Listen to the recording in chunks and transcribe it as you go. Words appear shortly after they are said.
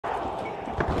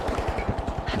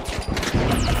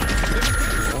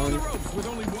ropes with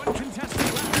only one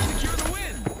contestant left to secure the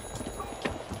win.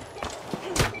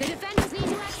 The defenders need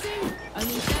to action.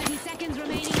 Only 30 seconds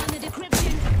remaining on the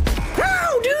decryption.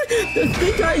 How, dude? The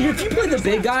big guy. If you play the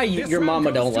big guy, your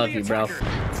mama don't love you, bro.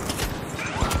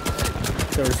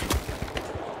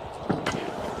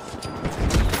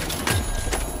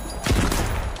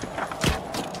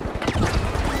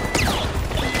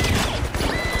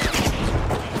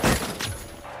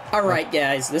 Alright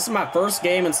guys, this is my first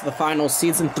game into the finals,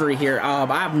 season 3 here.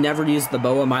 I've never used the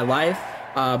bow in my life,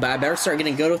 but I better start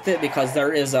getting good with it because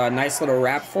there is a nice little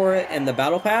wrap for it in the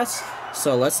battle pass.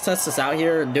 So let's test this out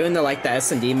here, doing the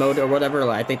S&D mode or whatever.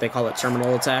 I think they call it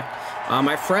terminal attack.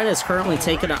 My friend is currently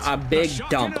taking a big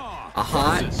dump, a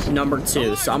hot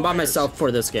 #2. So I'm by myself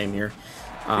for this game here.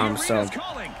 Alright,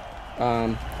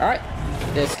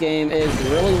 this game is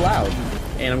really loud,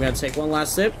 and I'm gonna take one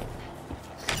last sip.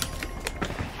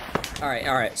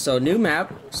 Alright, so new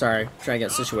map. Sorry, trying to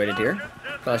get situated here.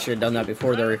 Probably should have done that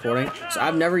before the recording. So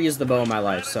I've never used the bow in my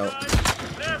life, so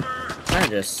I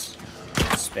just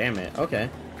spam it. Okay.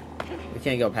 We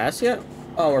can't go past yet?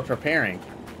 Oh, we're preparing.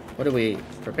 What do we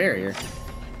prepare here?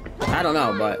 I don't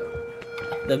know, but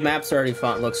the map's already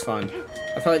fun. Looks fun.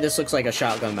 I feel like this looks like a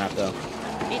shotgun map, though.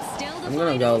 I'm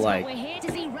gonna go like...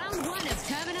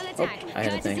 Oh, I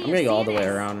had a thing. I'm gonna go all the way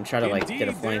around and try to like get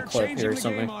a flank clip here or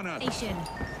something.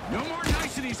 No more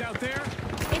niceties out there.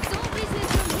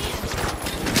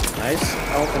 Nice.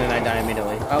 Oh, and then I die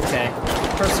immediately. Okay.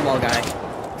 First of all, guy,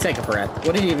 take a breath.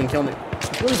 What did he even kill me?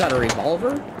 What is that, a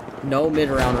revolver? No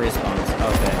mid-round respawns.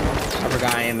 Okay. I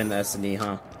forgot I am in the S&D,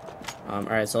 huh?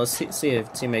 Alright, so let's see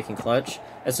if teammate can clutch.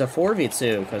 It's a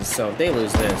 4v2, because so if they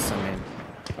lose this, I mean...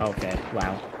 Okay,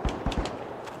 wow.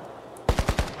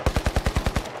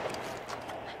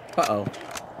 Uh-oh.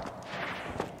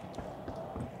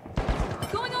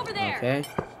 Going over there. Okay.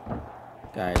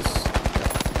 Guys.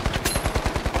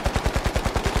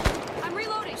 I'm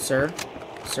reloading. Sir,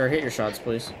 hit your shots,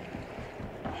 please.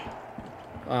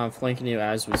 Flanking you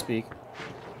as we speak.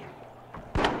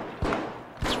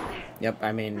 Yep,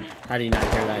 I mean, how do you not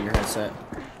hear that in your headset?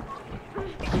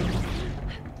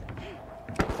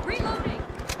 Reloading.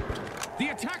 The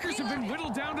attackers have been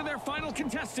whittled down to their final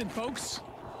contestant, folks.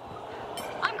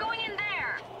 I'm going in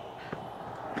there.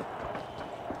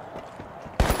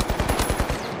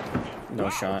 No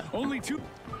shot. Only 2.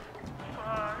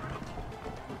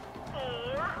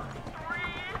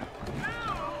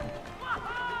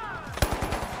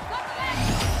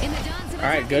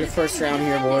 Alright, good first round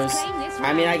here, boys.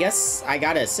 I mean, I guess I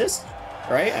got an assist,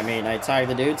 right? I mean, I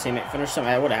tagged the dude, teammate finished him.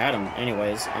 I would have had him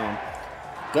anyways.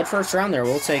 Good first round there.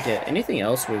 We'll take it. Anything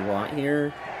else we want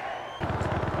here?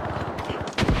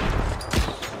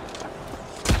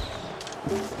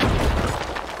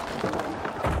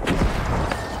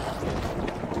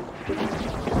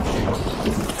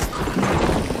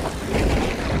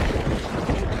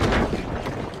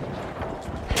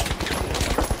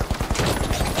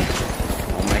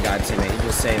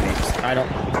 Save me. I don't.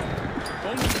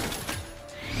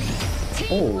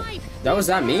 Oh, that was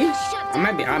not me?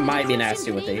 I might be nasty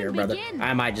with it here, brother.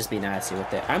 I might just be nasty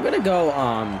with it. I'm gonna go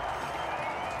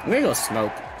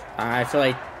smoke. I feel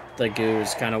like the goo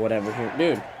is kind of whatever here.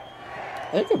 Dude,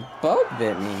 I think a bug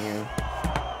bit me here.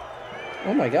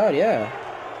 Oh my god, yeah.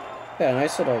 Yeah,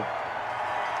 nice little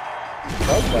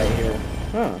bug bite here.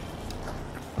 Huh.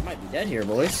 I might be dead here,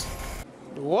 boys.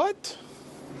 What?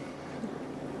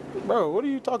 Bro, what are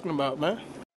you talking about, man?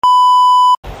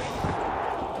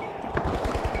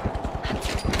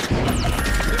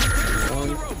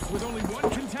 With only one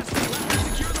contestant left to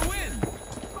secure the win.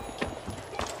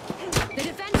 The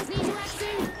defenders need to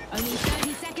action. Only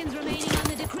 30 seconds remaining on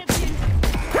the decryption.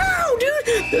 How, dude?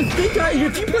 The big guy.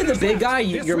 If you play the big guy,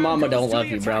 your mama don't love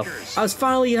you, bro. I was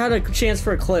finally had a chance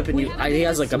for a clip, and he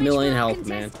has like a million health,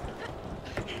 man.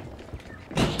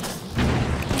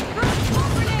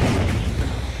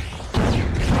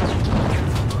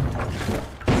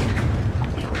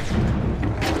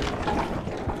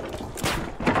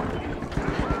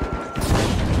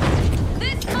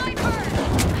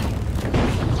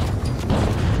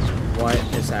 What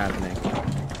is happening?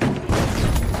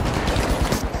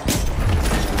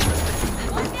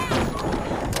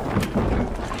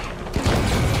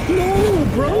 No,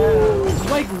 bro!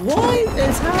 Like, what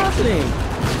is happening?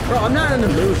 Bro, I'm not in the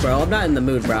mood, bro. I'm not in the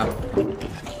mood, bro.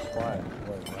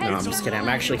 No, I'm just kidding. I'm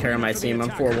actually carrying my team.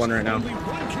 I'm 4-1 right now.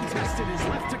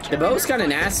 The bow's kind of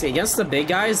nasty. Against the big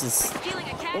guys, it's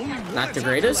not the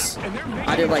greatest.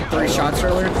 I did like 3 shots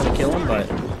earlier to kill him, but...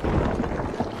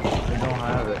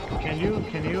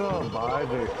 Can you buy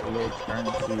the little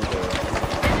currency?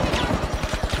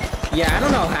 Yeah, I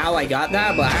don't know how I got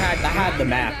that, but I had the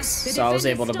max, so I was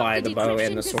able to buy the bow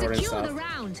and the sword and stuff.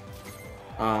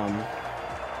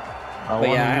 But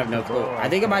yeah, I have no clue. I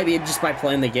think it might be just by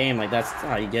playing the game, like that's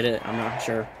how you get it. I'm not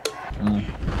sure.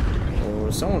 Oh,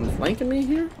 is someone flanking me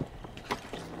here?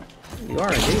 You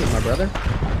are indeed, my brother.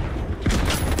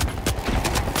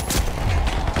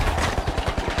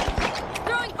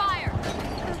 Throwing fire.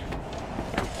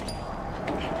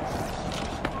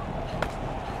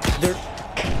 They're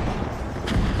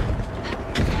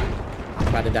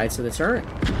about to die to the turret.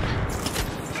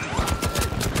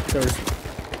 There's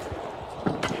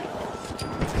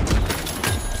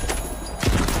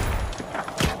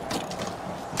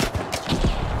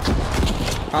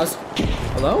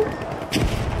hello?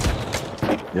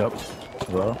 Yep.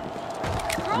 Hello?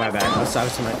 My bad. I was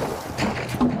talking to my.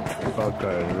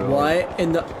 Okay. Really? What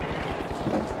in the?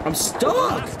 I'm stuck.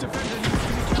 Last defender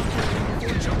needs to be calculated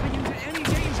before jumping into any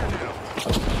danger now.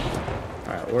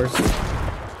 All right, where's?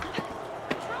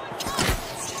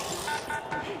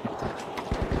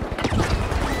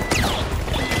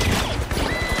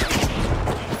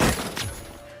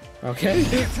 Okay.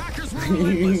 The attackers were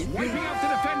relentless, wiping out the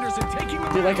defenders and taking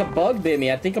them Dude, like a down. bug bit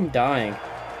me. I think I'm dying.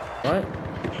 What?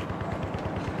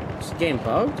 Is the game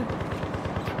bugged?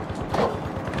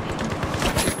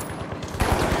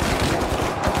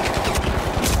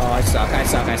 Oh, I suck. I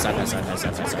suck. I suck. I suck. I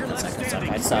suck. I suck. I suck. I suck.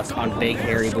 I suck on big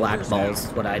hairy black balls.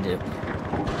 That's what I do.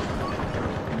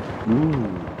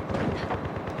 Ooh.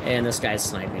 And this guy's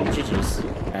sniping. GG's.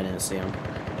 I didn't see him.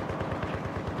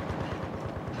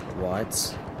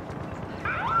 What?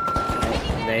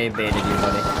 They baited you,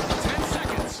 buddy. 10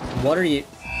 seconds. What are you?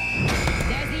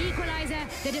 There's the equalizer.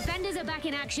 The defenders are back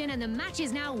in action, and the match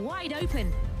is now wide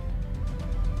open.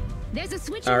 There's a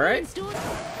switch. All right. installed.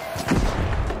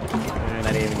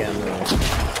 I didn't even get in the way.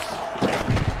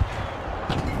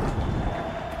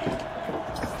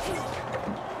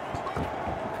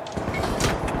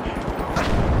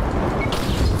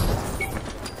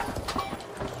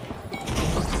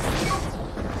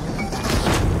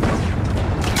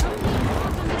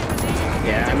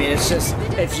 Yeah, I mean, it's just,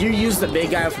 if you use the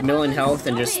big guy with a million health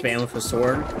and just spam with a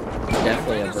sword,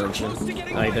 definitely a virgin.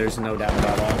 Like, there's no doubt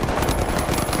about that.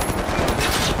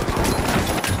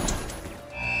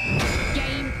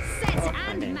 Game, set,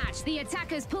 and match. The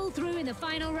attackers pull through in the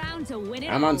final round to win it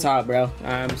I'm all. on top, bro.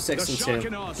 I'm The 6-2. shock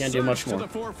and awe Can't do much surged to more. the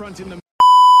forefront in the